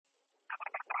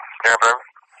Yeah, baby.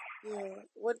 Yeah.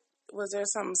 What was there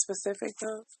something specific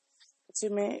though that you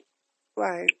meant?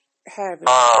 Like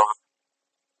habits. Um,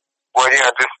 well, yeah,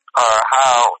 just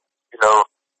how you know,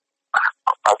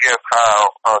 I guess how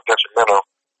detrimental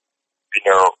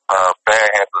bad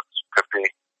habits could be,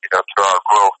 to our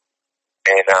growth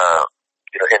and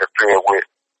interfere with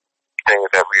things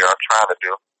that we are trying to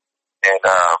do, and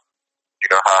how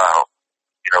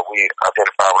we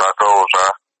identify what our goals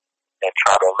are and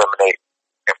try to eliminate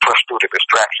and push through the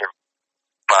distraction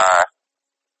by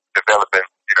developing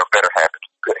better habits,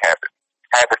 good habits,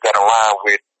 habits that align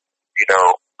with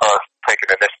us taking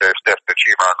the necessary steps to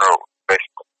achieve our goals.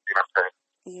 Basically, you know what I'm saying?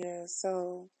 Yeah.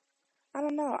 So I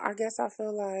don't know. I guess I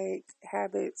feel like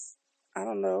habits. I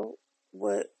don't know.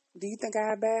 What do you think I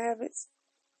have bad habits?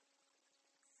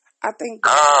 I think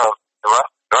that. Do I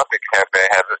think you have bad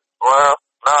habits? Well,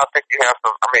 no, I think you have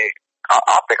some. I mean,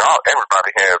 I think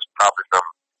everybody has probably some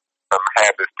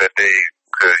habits that they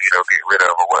could get rid of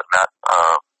or whatnot.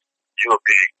 You'll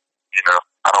be, I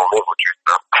don't live with you,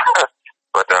 so,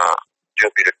 but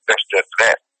you'll be the best judge of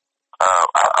that.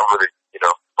 I really,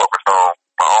 focus on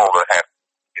my own little habits,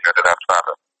 that I'm trying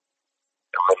to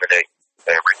eliminate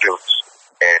and reduce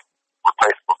and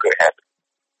replace with good habits.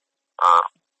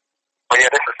 But yeah,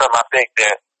 this is something I think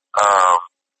that,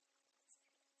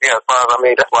 as far as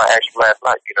that's why I asked you last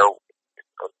night, do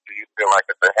you feel like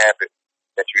it's a habit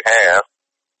that you have?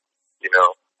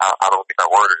 I don't think I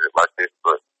worded it like this,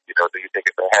 but, do you think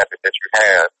it's a habit that you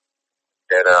have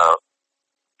that,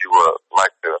 you would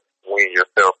like to wean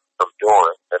yourself from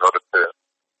doing in order to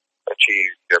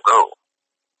achieve your goal?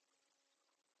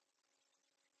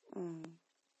 Mm,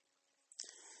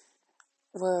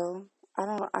 well, I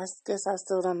don't. I guess I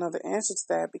still don't know the answer to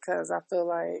that because I feel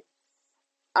like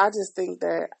I just think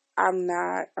that I'm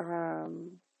not.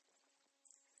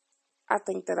 I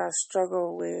think that I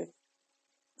struggle with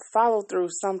follow through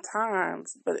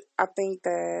sometimes, but I think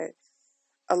that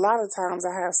a lot of times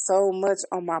I have so much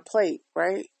on my plate,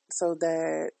 right? So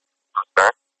that Okay.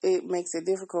 it makes it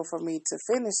difficult for me to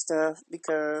finish stuff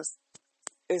because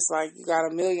it's like you got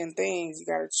a million things, you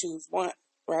got to choose one,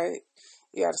 right?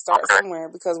 You got to start Okay. somewhere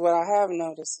because what I have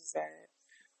noticed is that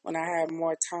when I have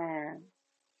more time,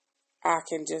 I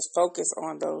can just focus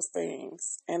on those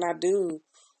things. And I do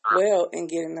well in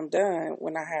getting them done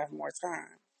when I have more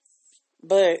time.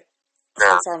 But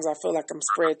Yeah. sometimes I feel like I'm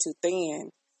spread too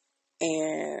thin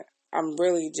and I'm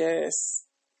really just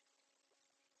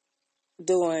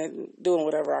doing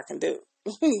whatever I can do.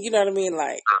 You know what I mean?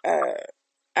 Like,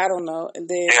 I don't know. And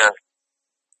then Yeah.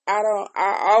 I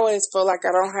always feel like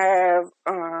I don't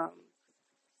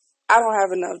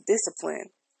have enough discipline.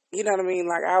 You know what I mean?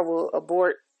 Like I will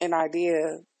abort an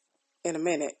idea in a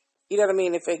minute. You know what I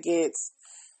mean? If it gets,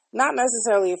 not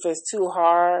necessarily if it's too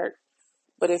hard,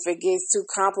 but if it gets too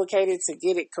complicated to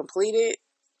get it completed.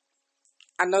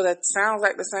 I know that sounds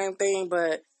like the same thing,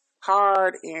 but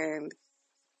hard and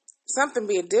something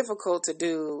being difficult to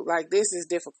do, like this is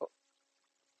difficult.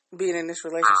 Being in this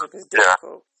relationship is Yeah.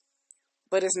 difficult,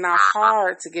 but it's not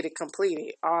hard to get it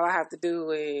completed. All I have to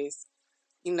do is,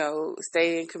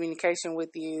 stay in communication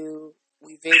with you.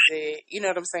 We visit. You know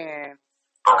what I'm saying?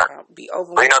 Okay. Be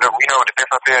open But with you. you know what the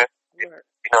difference is? Work.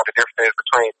 You know what the difference is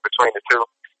between the two?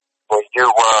 When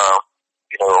you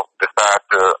decide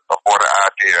to abort an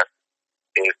idea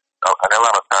is, and a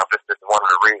lot of times this is one of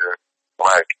the reasons,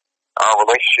 like our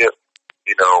relationship,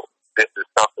 this is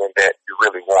something that you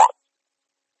really want,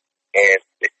 and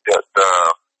the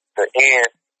end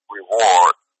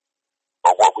reward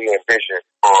or what we envision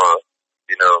for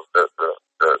the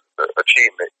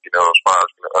achievement, as far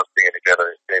as us being together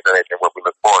and things like that, and what we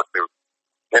look forward to,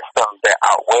 it's something that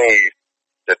outweighs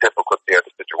the difficulty of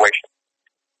the situation.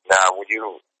 Now, when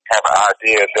you have an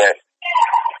idea that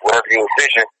whatever you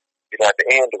envision, at the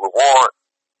end, the reward,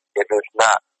 if it's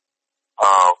not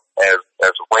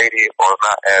as weighty or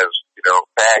not as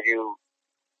valued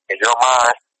in your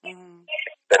mind, Mm-hmm.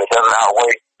 that it doesn't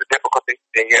outweigh the difficulty,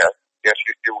 then yes,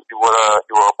 you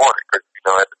will abort it because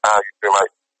at the time you feel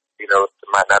like it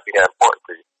might not be that important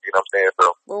to you. You know what I'm saying?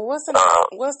 So,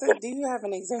 Well, do you have an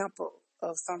example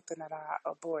of something that I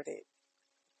aborted?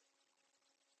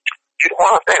 you don't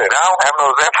want to say that. I don't have no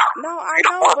example. No, I You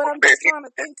don't know, want but to I'm say just it. trying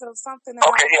to think of something that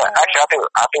Okay, yeah. Actually,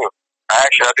 I do.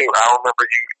 Actually, I do. I remember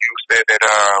you said that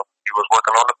you was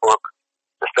working on the book,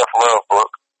 the Self Love book,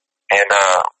 and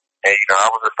I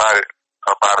was excited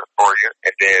about it for you.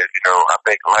 And then I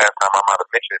think last time I might have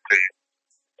mentioned it to you,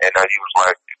 and you was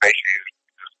like, basically,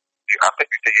 I think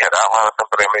you said you had outlined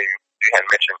something that maybe you had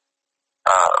mentioned,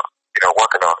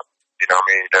 working on it. You know what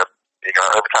I mean? That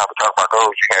every time we talk about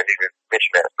goals, you hadn't even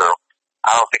mentioned that. So I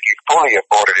don't think you fully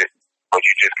aborted it, but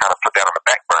you just kind of put that on the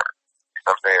back burner. You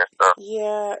know what I'm saying? So,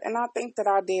 Yeah, and I think that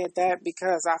I did that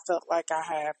because I felt like I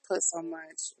had put so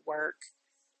much work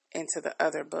into the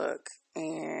other book,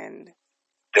 and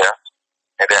yeah,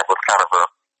 and that was kind of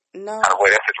no, the way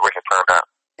that situation turned out.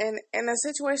 and the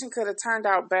situation could have turned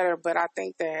out better, but I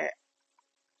think that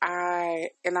I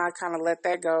kind of let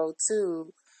that go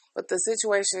too. But the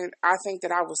situation, I think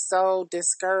that I was so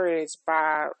discouraged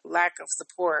by lack of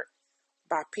support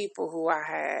by people who I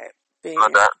had been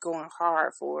going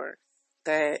hard for,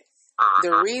 that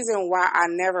the reason why I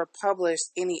never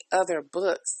published any other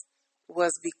books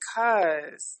was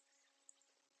because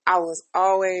I was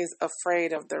always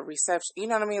afraid of the reception. You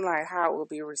know what I mean? Like how it would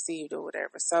be received or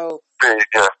whatever. So,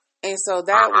 Yeah. and so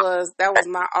that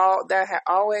had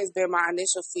always been my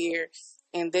initial fear.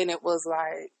 And then it was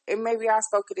like, and maybe I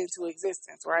spoke it into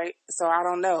existence, right? So I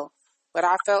don't know. But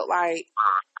I felt like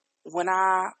when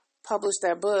I published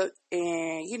that book,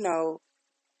 and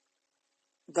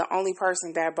the only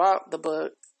person that bought the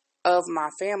book of my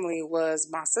family was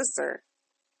my sister,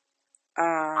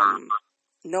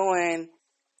 knowing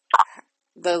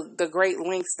the great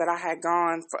lengths that I had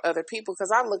gone for other people,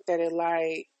 because I looked at it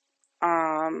like,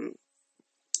 I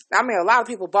mean, a lot of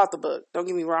people bought the book, don't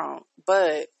get me wrong,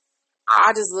 but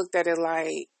I just looked at it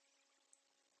like,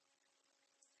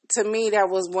 to me, that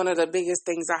was one of the biggest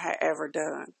things I had ever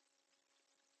done.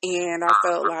 And I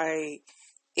felt like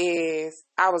if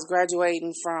I was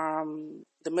graduating from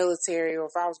the military, or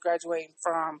if I was graduating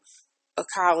from a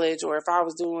college, or if I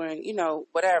was doing,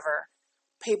 whatever,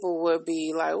 people would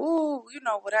be like, ooh,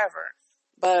 whatever.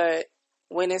 But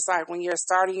when it's like, when you're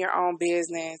starting your own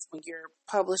business, when you're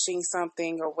publishing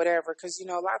something or whatever, because,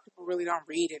 a lot of people really don't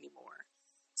read anymore.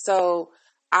 So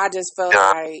I just felt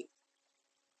like,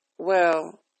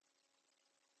 well,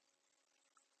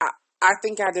 I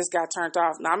think I just got turned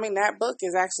off. Now, I mean, that book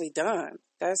is actually done.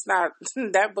 That's not,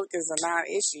 that book is a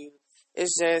non-issue.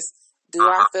 It's just, do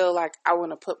I feel like I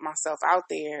want to put myself out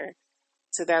there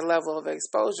to that level of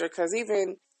exposure? Because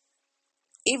even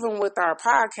with our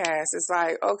podcast, it's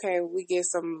like, okay, we get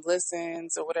some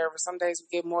listens or whatever. Some days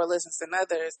we get more listens than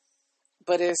others.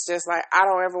 But it's just like, I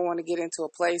don't ever want to get into a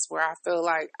place where I feel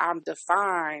like I'm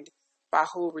defined by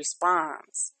who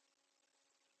responds.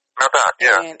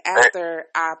 Yeah. And after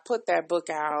I put that book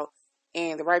out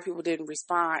and the right people didn't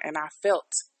respond, and I felt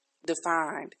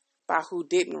defined by who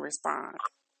didn't respond,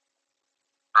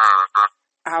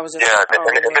 I was just like,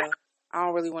 I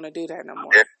don't really want to do that no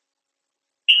more. Yeah,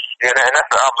 and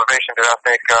that's the observation that I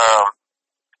think,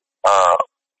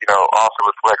 also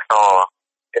reflects on,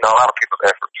 a lot of people's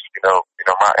efforts,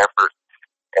 my efforts.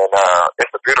 And,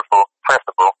 it's a beautiful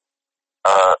principle,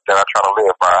 that I try to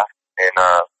live by. And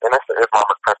it's an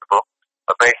Islamic principle.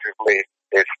 Basically,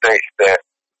 it states that,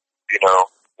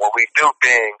 when we do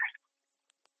things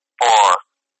for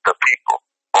the people,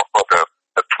 or for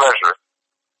the pleasure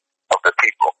of the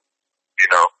people,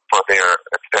 for their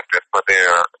acceptance, for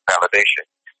their validation,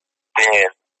 then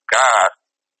God,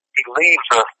 He leaves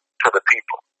us to the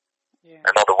people. Yeah.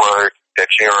 In other words, that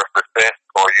your success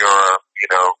or your,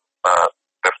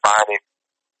 defining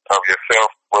of yourself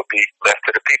will be left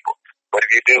to the people. But if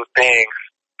you do things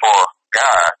for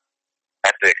God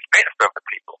at the expense of the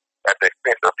people, at the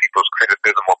expense of people's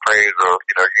criticism or praise, or,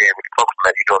 you ain't really focused on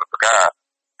that, you're doing it for God,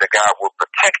 that God will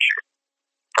protect you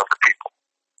from the people,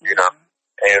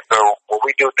 And so when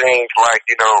we do things like,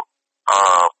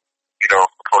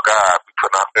 for God, we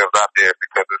put ourselves out there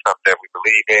because it's something that we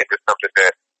believe in, it's something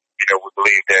that, we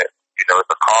believe that, it's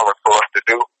a calling for us to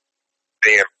do,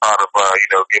 being part of,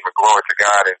 giving glory to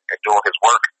God and doing His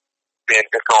work, then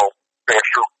it's going to bear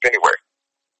fruit anyway.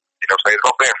 It's going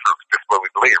to bear fruit. This is what we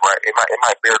believe, right? It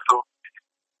might bear fruit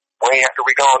way after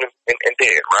we gone and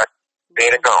dead, right?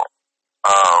 Dead and gone.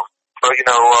 So,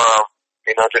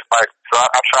 just like, so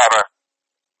I try to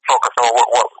focus on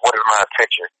what is my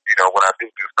attention, when I do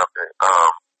something.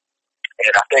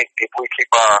 And I think if we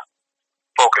keep our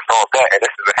focus on that, and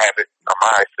this is a habit, a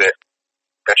mindset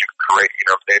that you can create,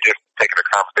 just taking a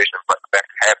conversation back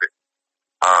to habit.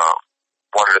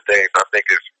 One of the things I think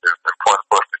is important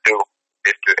for us to do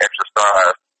is to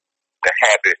exercise the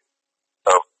habit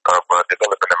of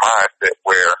developing a mindset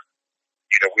where,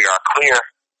 we are clear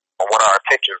on what our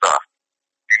intentions are.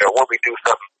 When we do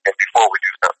something and before we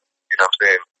do something. You know what I'm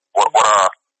saying? What our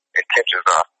intentions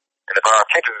are. And if our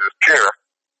intentions is pure,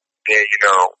 then,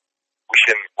 we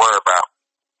shouldn't worry about,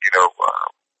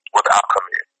 what the outcome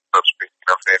is, so to speak. You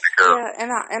know what I'm saying? Because, yeah,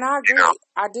 and I agree.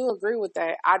 I do agree with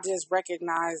that. I just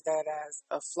recognize that as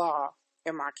a flaw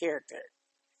in my character.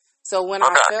 So when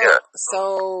I felt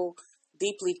so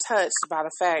deeply touched by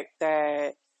the fact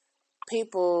that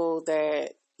people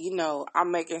that,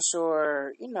 I'm making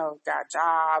sure, got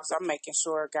jobs. I'm making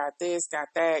sure got this, got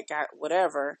that, got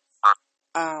whatever.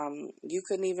 You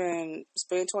couldn't even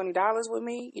spend $20 with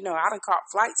me. I done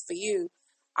caught flights for you.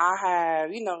 I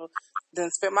have, done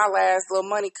spent my last little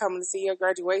money coming to see your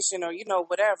graduation or,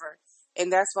 whatever.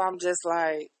 And that's why I'm just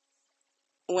like,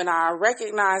 when I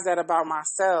recognize that about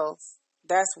myself,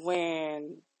 that's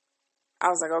when I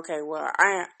was like, okay, well,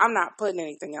 I'm not putting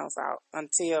anything else out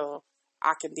until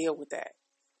I can deal with that.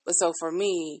 But so for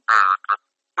me,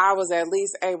 I was at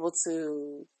least able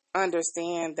to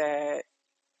understand that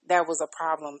that was a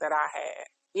problem that I had.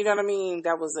 You know what I mean?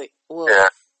 That was Yeah.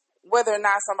 whether or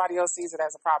not somebody else sees it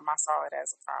as a problem, I saw it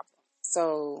as a problem.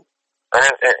 So,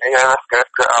 yeah, that's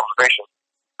good observation.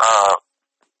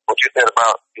 What you said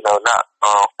about not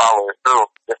following through.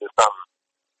 This is something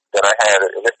that I had,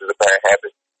 and this is a bad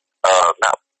habit.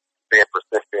 Not being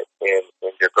persistent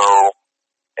in your goal,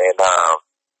 and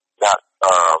not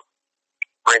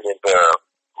bringing the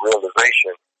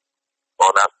realization,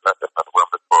 or not that's not the word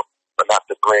I'm looking for, but not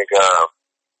to bring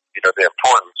the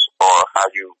importance or how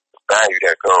you value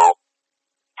that goal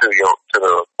to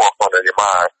the forefront of your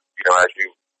mind. As you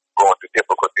going through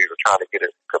difficulties of trying to get it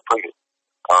completed.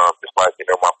 Just like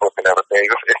my book and other things.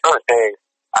 It's other things.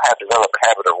 I have developed a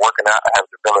habit of working out. I have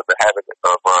developed a habit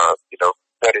of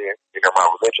studying. My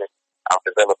religion. I've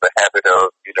developed a habit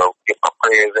of getting my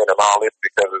prayers in and all this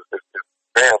because it's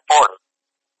very important.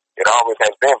 It always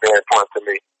has been very important to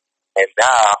me, and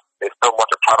now it's so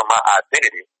much a part of my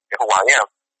identity and who I am.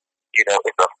 It's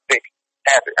a thick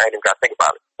habit. I ain't even got to think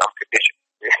about it. I'm conditioned.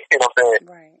 You know what I'm saying?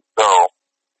 right. So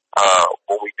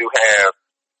when we do have,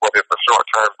 whether it's a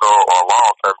short-term goal or a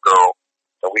long-term goal,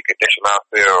 and we condition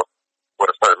ourselves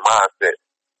with a certain mindset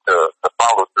to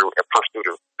follow through and push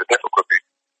through the difficulties.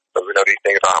 Because we know these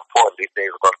things are important. These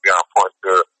things are going to be important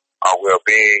to our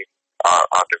well-being,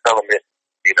 our development,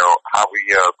 how we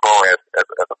grow as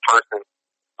a person.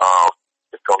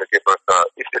 It's going to give us,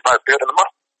 it's like building a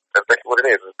muscle. That's basically what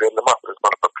it is. It's building a muscle. It's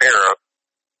going to prepare us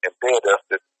and build us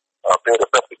up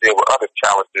to deal with other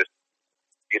challenges,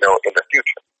 in the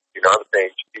future. Other things,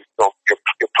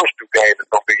 your push-through game is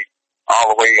going to be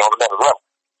all the way on another level.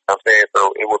 You know what I'm saying? So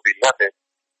it would be nothing.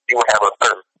 You would have a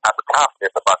certain type of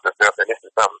confidence about yourself, and this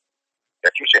is something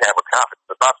that you should have a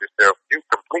confidence about yourself. You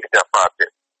completed that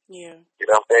project. Yeah. You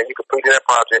know what I'm saying? You completed that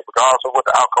project regardless of what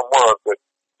the outcome was, but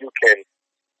you can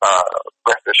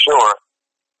rest assured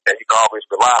that you can always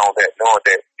rely on that, knowing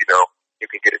that, you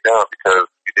can get it done because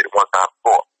you did it one time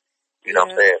before. You know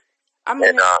what I'm saying? I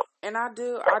mean, and I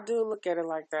do look at it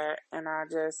like that, and I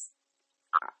just,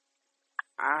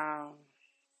 I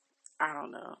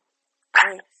don't know.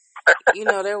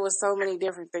 There was so many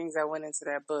different things that went into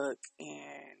that book,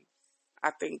 and I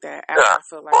think that after I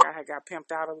felt like I had got pimped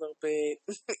out a little bit,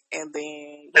 and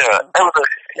then it was a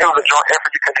joint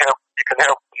effort. You can help,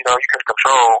 you can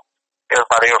control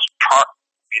everybody else's part,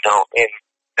 in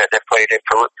that played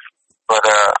into it. But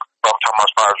I'm talking about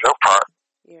as far as your part,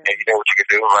 and you know what you can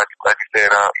do. Like you said,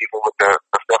 even with the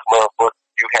self-love book,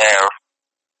 you have,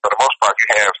 for the most part, you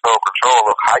have sole control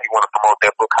of how you want to promote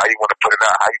that book, how you want to put it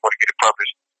out, how you want to get it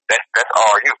published. That's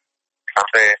all you. You know what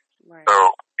I'm saying? Right. So,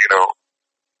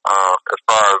 as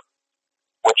far as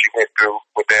what you went through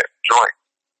with that joint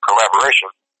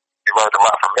collaboration, you learned a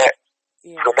lot from that.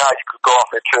 Yeah. So now you could go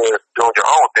off into doing your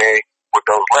own thing with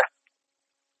those lessons,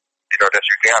 that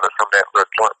you gathered from that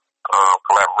little joint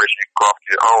collaboration. You can go off to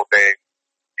your own thing,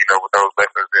 with those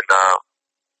lessons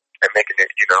and making it,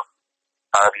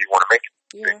 however you want to make it.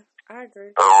 Yeah, I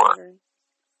agree.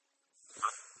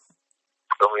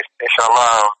 So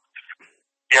inshallah,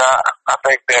 I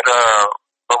think that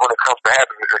but when it comes to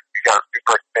happiness, you got to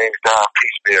break things down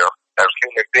piecemeal. As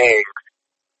human beings,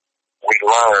 we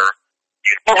learn.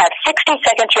 You have 60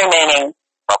 seconds remaining.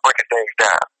 By breaking things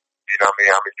down. You know what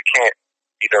I mean? You can't,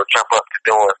 jump up to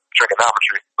doing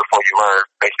trigonometry before you learn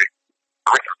basic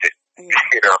arithmetic.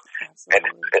 Yeah, and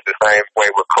it's the same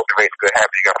way with cultivating good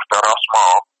habits. You got to start off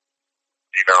small,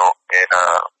 and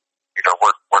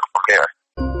work from there.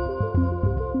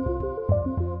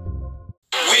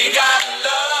 We got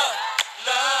love.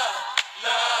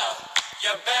 You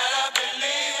better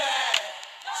believe it.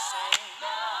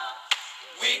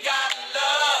 We got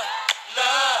love.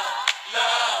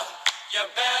 You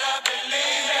better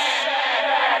believe it.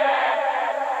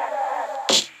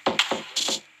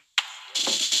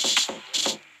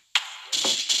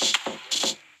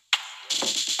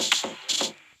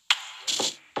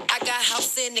 I got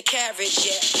house in the carriage,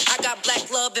 yeah. I got black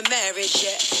love and marriage,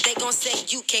 yeah. They gon' say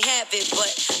you can't have it, but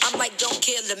I'm like, don't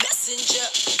kill the messenger.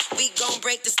 We gon'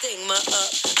 break the stigma up.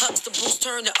 Huxtables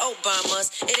turn to Obamas.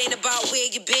 It ain't about where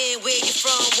you been, where you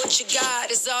from, what you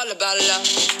got. It's all about love.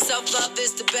 Self-love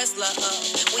is the best love.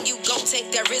 When you gon'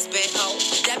 take that wristband off,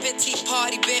 that tea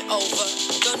party bent over.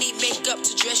 Don't need makeup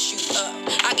to dress you up.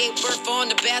 I gave birth on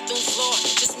the bathroom floor.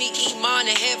 Just me, Iman,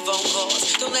 and headphone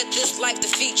calls. Don't let this life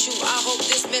defeat you. I hope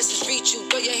this message reach you.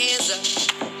 Throw your hands up.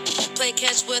 Play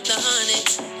catch with the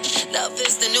hundreds. Love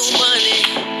is the new money.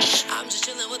 I'm just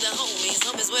chillin' with the homies.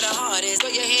 Homies where the heart is. Throw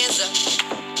your hands up.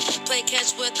 Play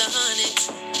catch with the hundreds.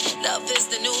 Love is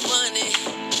the new money.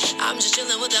 I'm just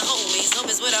chillin' with the homies.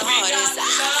 Homies where the heart is.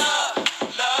 Love,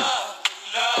 love,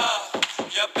 love.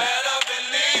 You better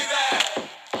believe that.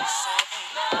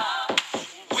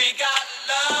 We got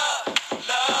love,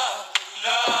 love,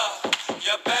 love.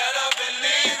 You better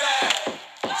believe that.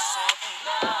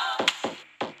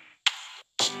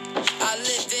 I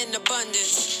live in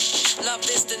abundance. Love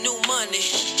is the new money.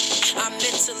 I'm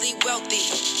mentally wealthy,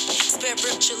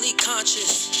 spiritually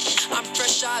conscious. I'm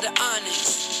fresh out of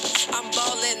Onyx. I'm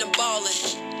ballin' and ballin'.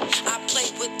 I play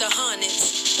with the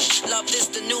hundreds. Love is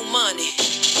the new money.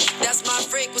 That's my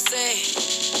frequency.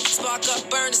 Spark up,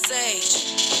 burn the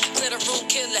sage. Clear the room,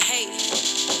 kill the hate.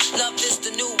 Love is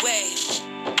the new wave.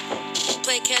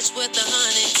 Play catch with the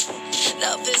hundreds.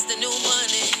 Love is the new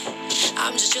money.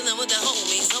 I'm just chillin' with the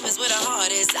homies. Homies where the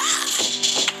heart is.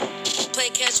 Play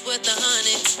catch with the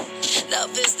hundreds.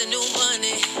 Love is the new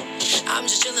money. I'm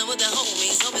just chillin' with the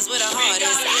homies. Homies where the heart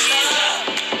is.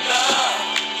 Love,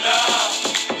 love.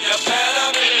 You better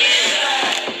believe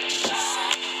that.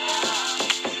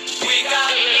 We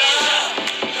got love,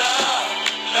 love,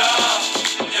 love.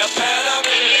 You better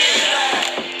believe that.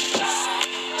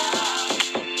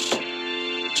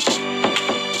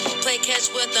 Play catch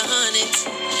with the hundreds.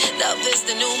 Love is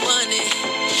the new money.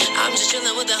 I'm just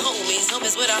chillin' with the homies.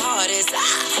 Homies where the heart is.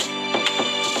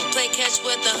 Play catch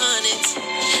with the hundreds.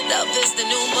 Love is the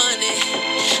new money.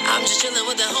 I'm just chillin'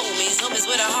 with the homies. Homies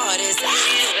where the heart is.